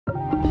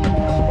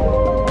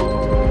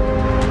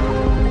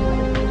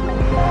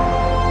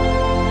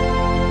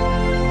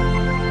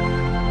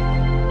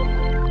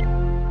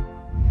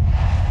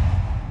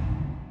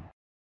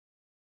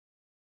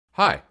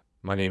Hi,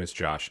 my name is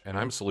Josh, and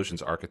I'm a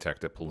solutions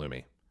architect at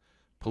Pulumi.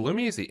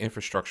 Pulumi is the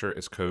infrastructure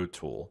as code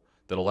tool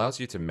that allows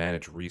you to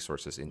manage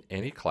resources in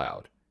any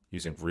cloud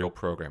using real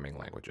programming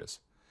languages,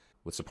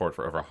 with support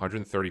for over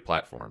 130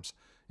 platforms,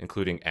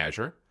 including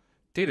Azure,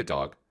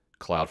 Datadog,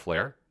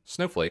 Cloudflare,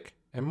 Snowflake,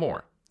 and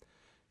more.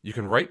 You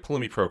can write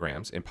Pulumi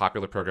programs in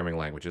popular programming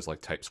languages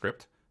like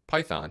TypeScript,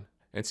 Python,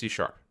 and C#.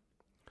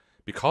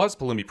 Because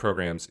Pulumi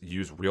programs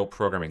use real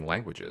programming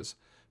languages,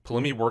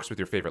 Pulumi works with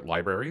your favorite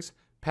libraries,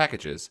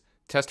 packages,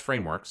 test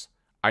frameworks,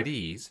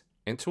 IDEs,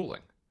 and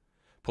tooling.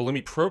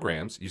 Pulumi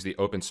programs use the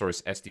open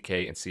source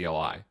SDK and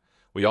CLI.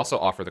 We also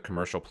offer the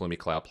commercial Pulumi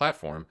Cloud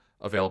platform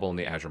available in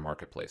the Azure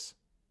Marketplace.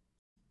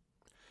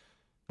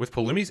 With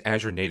Pulumi's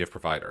Azure native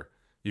provider,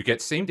 you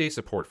get same-day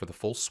support for the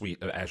full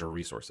suite of Azure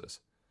resources.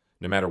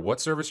 No matter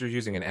what service you're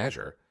using in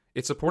Azure,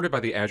 it's supported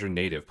by the Azure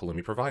native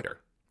Pulumi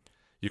provider.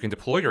 You can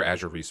deploy your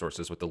Azure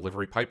resources with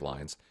delivery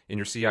pipelines in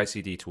your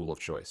CI/CD tool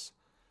of choice.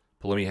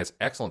 Pulumi has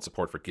excellent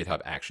support for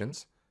GitHub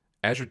Actions,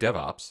 Azure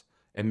DevOps,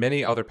 and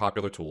many other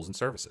popular tools and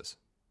services.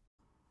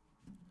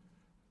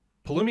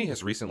 Pulumi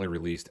has recently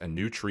released a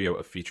new trio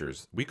of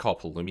features we call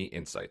Pulumi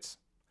Insights.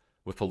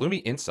 With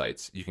Pulumi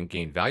Insights, you can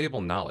gain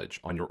valuable knowledge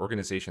on your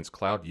organization's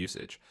cloud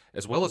usage,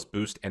 as well as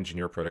boost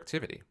engineer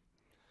productivity.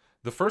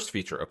 The first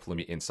feature of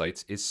Pulumi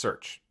Insights is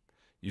search.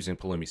 Using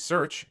Pulumi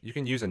Search, you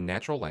can use a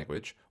natural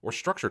language or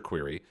structured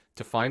query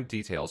to find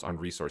details on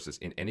resources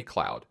in any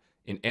cloud,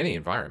 in any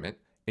environment,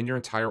 in your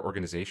entire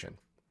organization.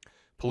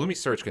 Pulumi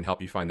Search can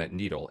help you find that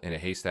needle in a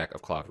haystack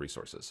of cloud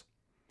resources.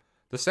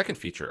 The second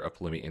feature of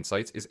Pulumi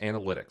Insights is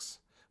analytics.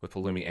 With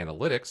Pulumi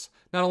Analytics,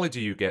 not only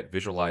do you get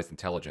visualized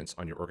intelligence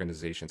on your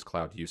organization's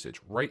cloud usage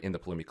right in the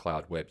Pulumi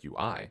Cloud Web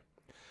UI,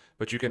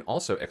 but you can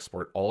also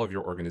export all of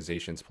your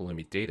organization's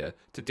Pulumi data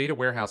to data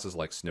warehouses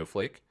like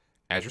Snowflake,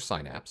 Azure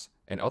Synapse,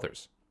 and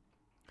others.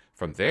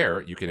 From there,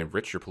 you can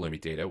enrich your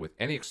Pulumi data with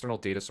any external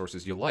data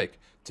sources you like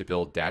to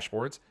build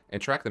dashboards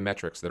and track the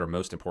metrics that are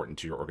most important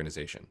to your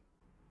organization.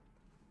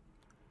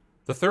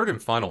 The third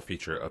and final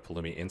feature of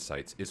Pulumi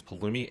Insights is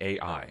Pulumi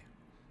AI.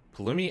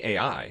 Pulumi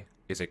AI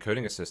is a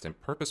coding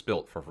assistant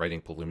purpose-built for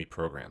writing Pulumi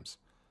programs.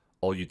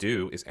 All you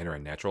do is enter a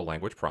natural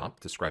language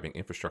prompt describing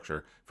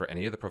infrastructure for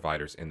any of the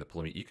providers in the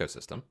Pulumi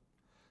ecosystem,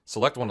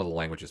 select one of the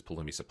languages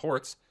Pulumi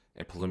supports,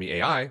 and Pulumi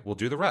AI will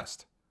do the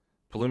rest.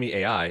 Pulumi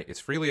AI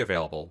is freely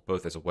available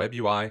both as a web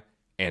UI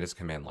and as a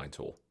command line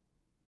tool.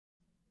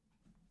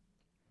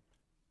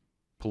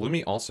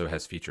 Pulumi also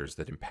has features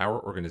that empower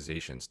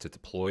organizations to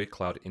deploy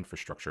cloud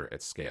infrastructure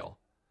at scale.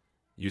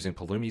 Using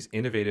Pulumi's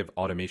innovative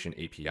automation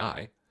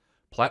API,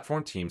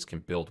 platform teams can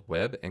build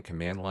web and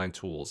command line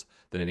tools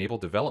that enable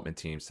development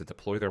teams to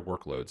deploy their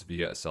workloads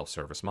via a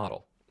self-service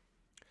model.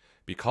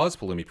 Because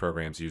Pulumi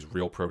programs use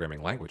real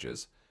programming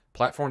languages,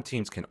 platform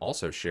teams can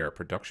also share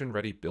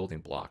production-ready building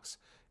blocks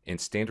in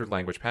standard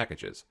language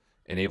packages,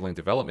 enabling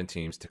development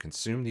teams to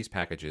consume these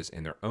packages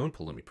in their own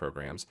Pulumi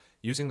programs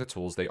using the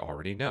tools they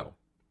already know.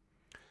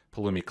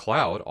 Pulumi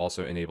Cloud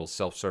also enables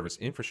self-service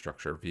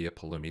infrastructure via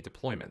Pulumi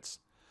Deployments.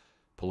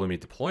 Pulumi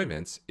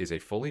Deployments is a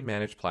fully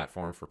managed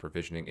platform for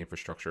provisioning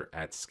infrastructure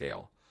at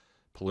scale.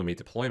 Pulumi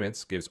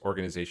Deployments gives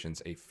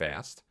organizations a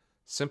fast,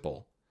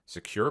 simple,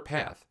 secure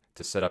path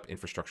to set up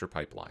infrastructure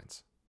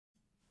pipelines.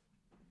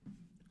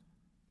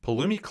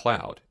 Pulumi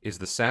Cloud is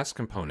the SaaS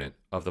component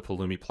of the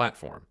Pulumi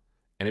platform,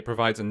 and it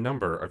provides a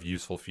number of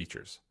useful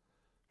features.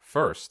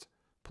 First,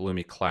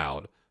 Pulumi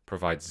Cloud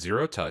provides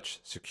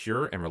zero-touch,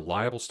 secure, and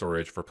reliable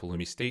storage for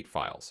Pulumi state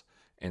files,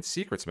 and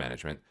secrets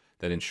management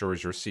that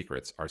ensures your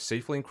secrets are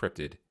safely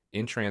encrypted,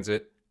 in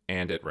transit,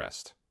 and at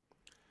rest.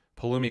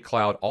 Pulumi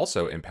Cloud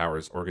also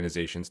empowers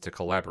organizations to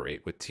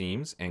collaborate with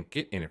Teams and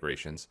Git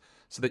integrations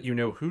so that you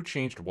know who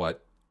changed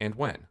what and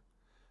when.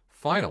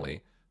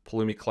 Finally,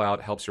 Pulumi Cloud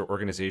helps your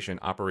organization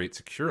operate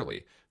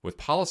securely with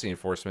policy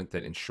enforcement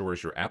that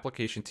ensures your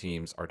application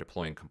teams are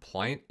deploying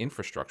compliant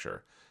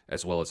infrastructure,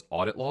 as well as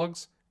audit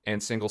logs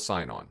and single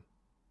sign-on.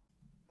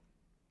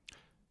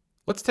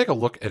 Let's take a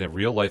look at a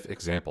real-life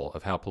example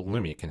of how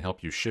Pulumi can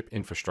help you ship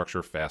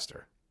infrastructure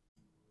faster.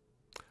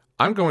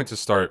 I'm going to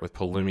start with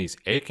Pulumi's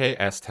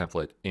AKS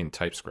template in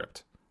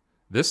TypeScript.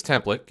 This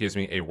template gives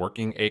me a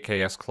working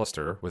AKS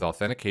cluster with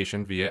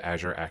authentication via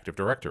Azure Active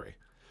Directory.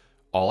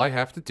 All I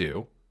have to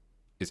do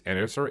is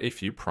enter a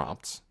few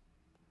prompts,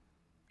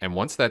 and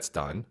once that's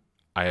done,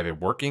 I have a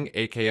working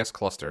AKS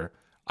cluster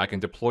I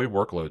can deploy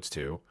workloads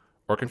to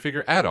or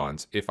configure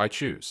add-ons if I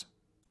choose.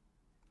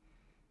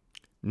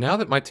 Now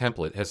that my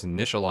template has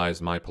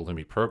initialized my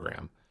Pulumi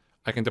program,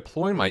 I can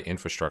deploy my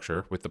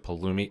infrastructure with the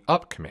Pulumi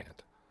up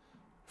command.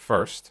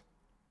 First,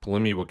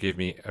 Pulumi will give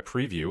me a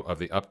preview of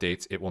the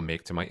updates it will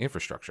make to my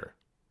infrastructure.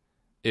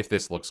 If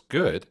this looks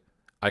good,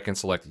 I can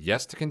select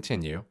yes to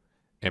continue,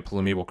 and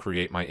Pulumi will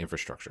create my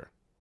infrastructure.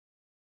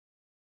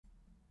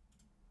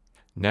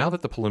 Now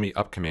that the Pulumi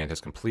up command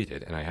has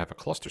completed and I have a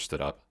cluster stood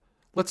up,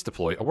 let's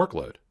deploy a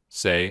workload,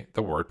 say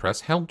the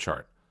WordPress Helm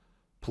chart.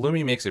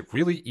 Pulumi makes it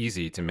really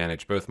easy to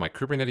manage both my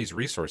Kubernetes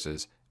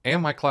resources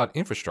and my cloud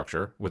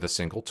infrastructure with a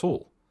single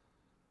tool.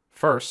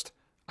 First,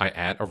 I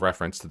add a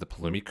reference to the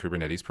Pulumi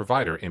Kubernetes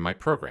provider in my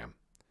program.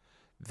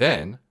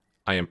 Then,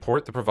 I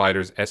import the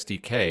provider's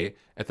SDK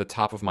at the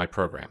top of my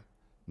program.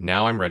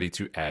 Now I'm ready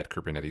to add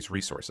Kubernetes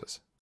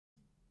resources.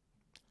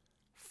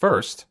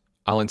 First,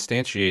 I'll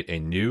instantiate a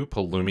new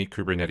Pulumi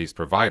Kubernetes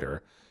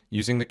provider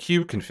using the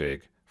queue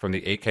config from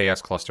the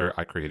AKS cluster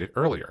I created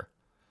earlier.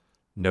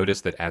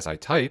 Notice that as I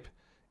type,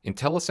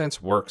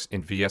 IntelliSense works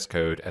in VS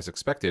Code as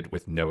expected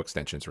with no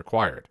extensions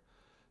required.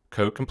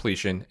 Code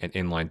completion and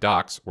inline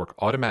docs work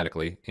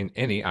automatically in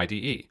any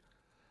IDE.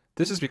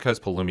 This is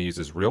because Pulumi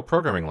uses real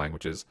programming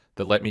languages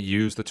that let me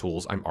use the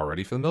tools I'm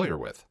already familiar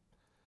with.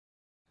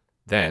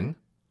 Then,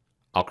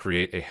 I'll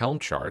create a Helm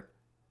chart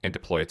and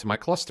deploy it to my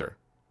cluster.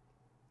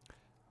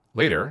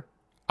 Later,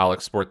 I'll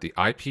export the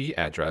IP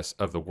address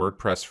of the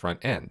WordPress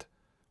front end.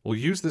 We'll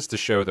use this to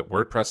show that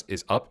WordPress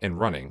is up and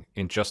running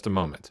in just a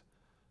moment.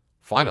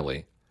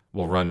 Finally,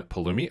 we'll run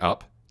Pulumi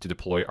up to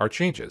deploy our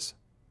changes.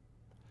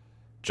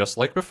 Just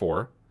like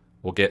before,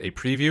 we'll get a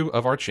preview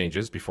of our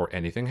changes before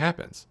anything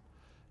happens.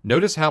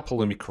 Notice how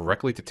Pulumi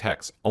correctly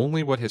detects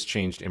only what has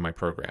changed in my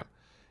program.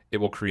 It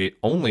will create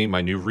only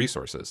my new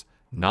resources,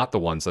 not the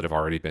ones that have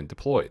already been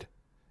deployed.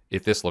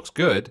 If this looks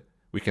good,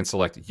 we can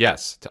select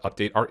Yes to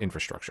update our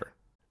infrastructure.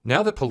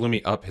 Now that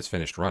Pulumi up has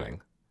finished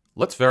running,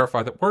 let's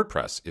verify that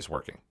WordPress is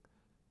working.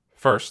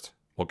 First,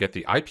 we'll get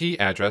the IP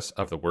address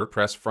of the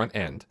WordPress front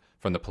end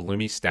from the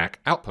Pulumi stack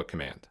output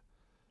command.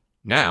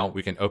 Now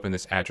we can open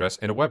this address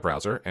in a web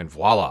browser and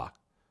voila!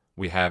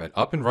 We have an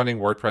up and running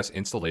WordPress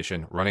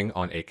installation running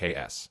on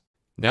AKS.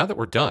 Now that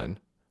we're done,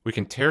 we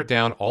can tear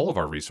down all of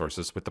our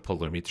resources with the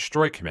Pulumi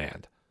destroy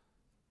command.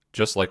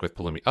 Just like with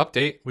Pulumi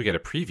update, we get a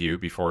preview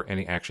before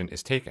any action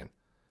is taken.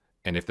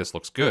 And if this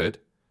looks good,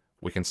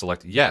 we can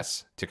select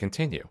Yes to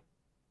continue.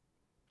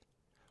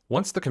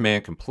 Once the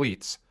command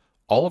completes,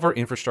 all of our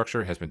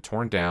infrastructure has been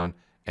torn down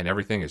and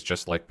everything is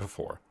just like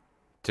before.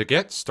 To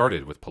get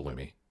started with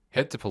Pulumi,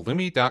 head to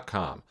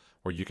pulumi.com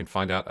where you can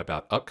find out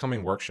about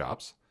upcoming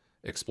workshops,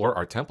 explore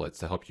our templates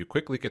to help you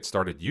quickly get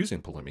started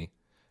using Pulumi,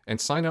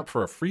 and sign up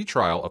for a free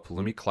trial of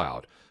Pulumi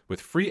Cloud with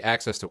free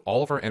access to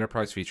all of our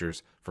enterprise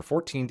features for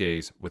 14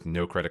 days with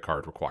no credit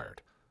card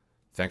required.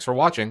 Thanks for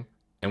watching,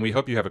 and we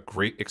hope you have a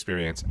great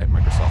experience at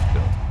Microsoft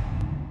Build.